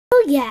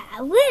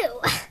Yeah,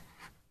 woo!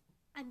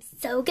 I'm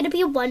so gonna be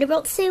a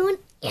Wonderbolt soon.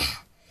 Yeah.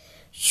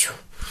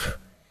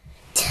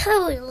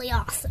 Totally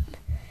awesome.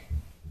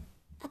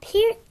 Up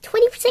here,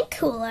 20%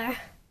 cooler.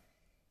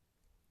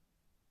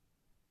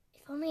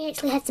 If only I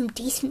actually had some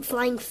decent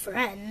flying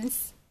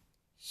friends.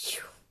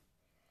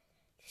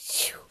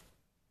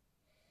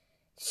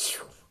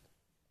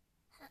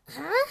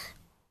 Huh?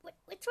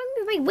 What's wrong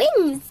with my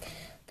wings?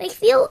 They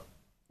feel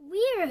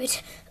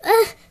weird.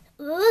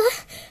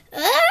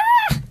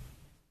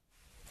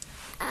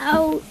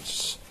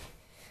 Ouch.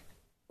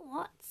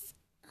 What's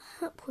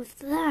up with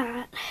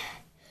that?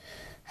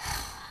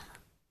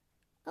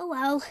 Oh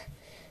well.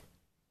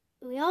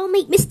 We all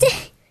make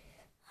mistakes.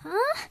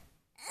 Huh?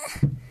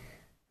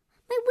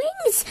 My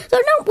wings! They're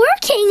not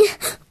working!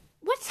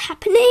 What's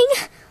happening?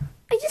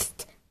 I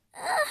just...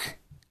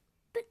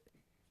 but...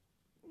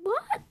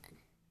 what?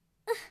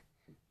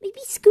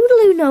 Maybe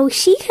Scootaloo knows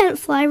she can't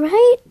fly,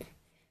 right?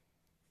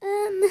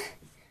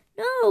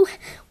 No.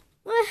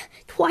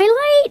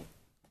 Twilight?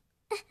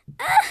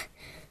 I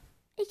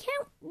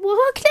can't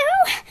walk now?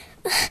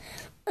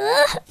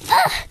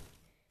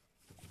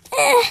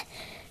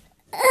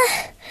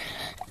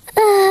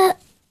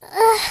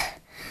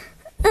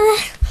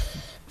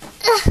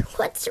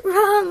 What's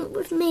wrong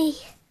with me?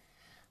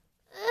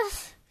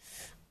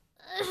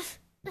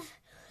 I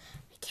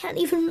can't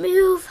even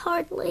move,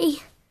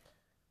 hardly.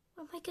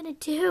 What am I gonna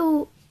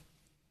do?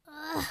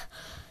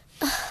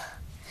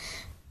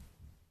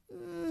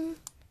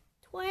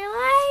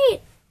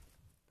 Twilight?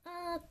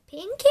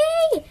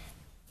 Pinky?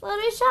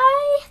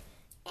 Fluttershy?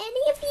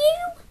 Any of you?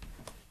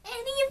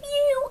 Any of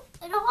you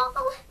at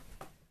all?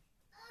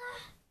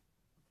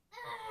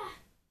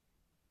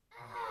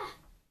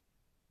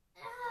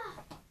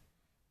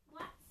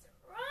 What's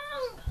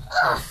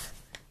wrong?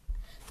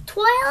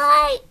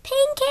 Twilight,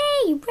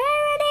 Pinky,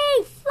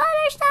 Rarity,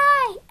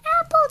 Fluttershy,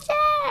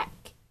 Applejack.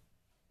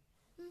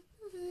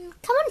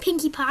 Come on,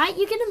 Pinkie Pie,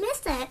 you're gonna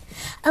miss it.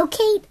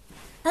 Okay.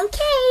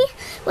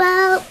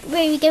 Well,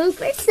 where are we going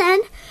first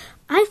then?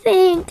 I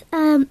think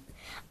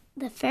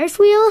the Ferris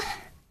wheel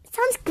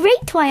sounds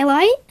great,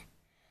 Twilight.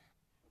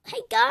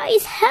 Hey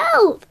guys,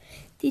 help!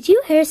 Did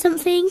you hear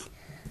something?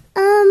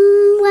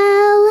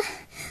 Well,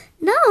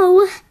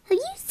 no. Have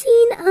you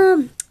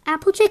seen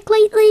Applejack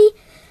lately?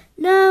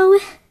 No.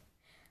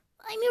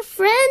 I'm your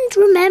friend,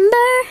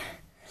 remember?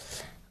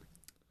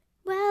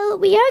 Well,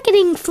 we are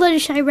getting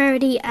Fluttershy,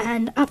 Rarity,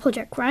 and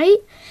Applejack, right?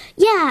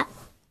 Yeah.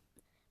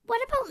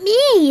 What about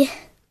me?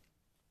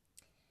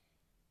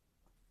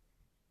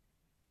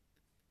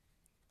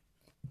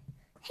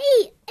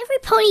 Hey, every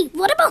pony,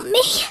 what about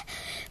me?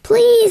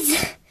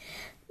 Please.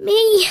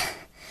 Me.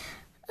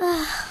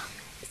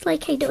 It's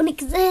like I don't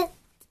exist.